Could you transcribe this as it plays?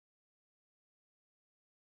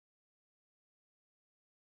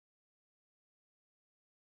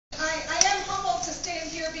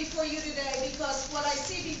before you today because what I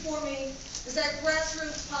see before me is that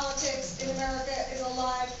grassroots politics in America is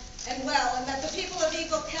alive and well, and that the people of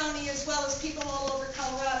Eagle County, as well as people all over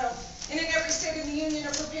Colorado and in every state in the Union,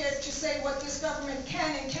 are prepared to say what this government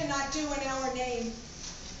can and cannot do in our name.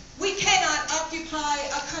 We cannot occupy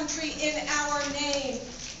a country in our name,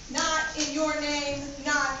 not in your name,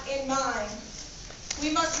 not in mine.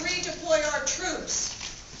 We must redeploy our troops,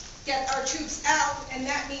 get our troops out, and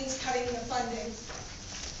that means cutting the funding.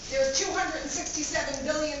 There's $267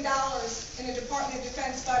 billion in a Department of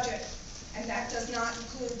Defense budget, and that does not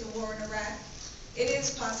include the war in Iraq. It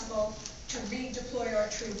is possible to redeploy our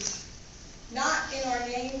troops. Not in our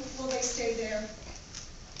name will they stay there.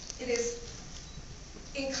 It is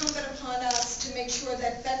incumbent upon us to make sure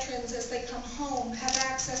that veterans, as they come home, have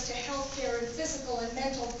access to health care and physical and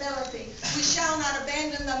mental therapy. We shall not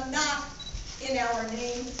abandon them, not in our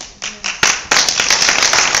name.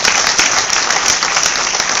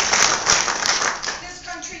 This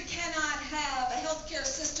country cannot have a health care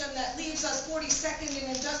system that leaves us 42nd in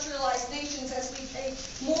industrialized nations as we pay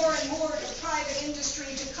more and more to private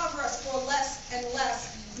industry to cover us for less and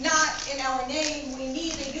less. Not in our name. We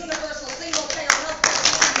need a universal single-payer health care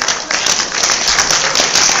system.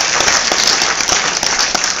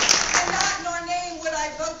 And not in our name would I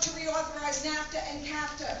vote to reauthorize NAFTA and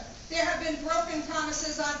CAFTA. There have been broken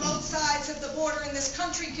promises on both sides of the border, and this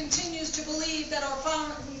country continues to believe that our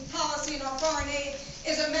foreign policy and our foreign aid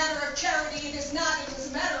is a matter of charity. It is not. It is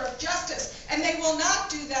a matter of justice, and they will not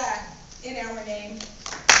do that in our name.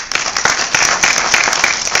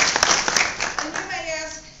 And you may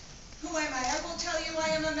ask, who am I? I will tell you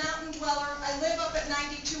I am a mountain dweller. I live up at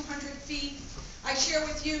 9,200 feet. I share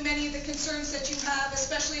with you many of the concerns that you have,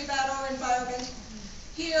 especially about our environment.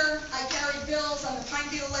 Here, I carry bills on the Pine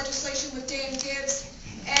Beetle legislation with Dan Gibbs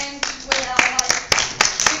and with our life.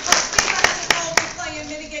 Because we have a role to play in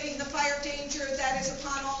mitigating the fire danger that is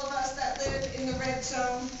upon all of us that live in the red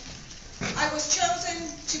zone. I was chosen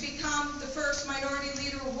to become the first minority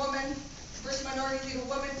leader woman for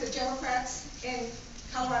Democrats in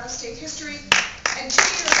Colorado state history. And 2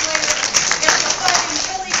 years later, after fighting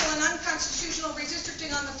illegal and unconstitutional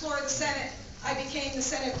redistricting on the floor of the Senate, I became the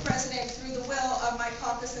Senate President through the will of my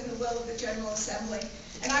caucus and the will of the General Assembly.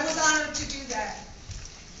 And I was honored to do that.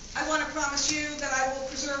 I want to promise you that I will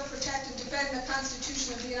preserve, protect, and defend the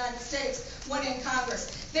Constitution of the United States when in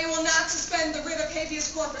Congress. They will not suspend the writ of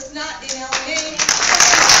habeas corpus, not in our name.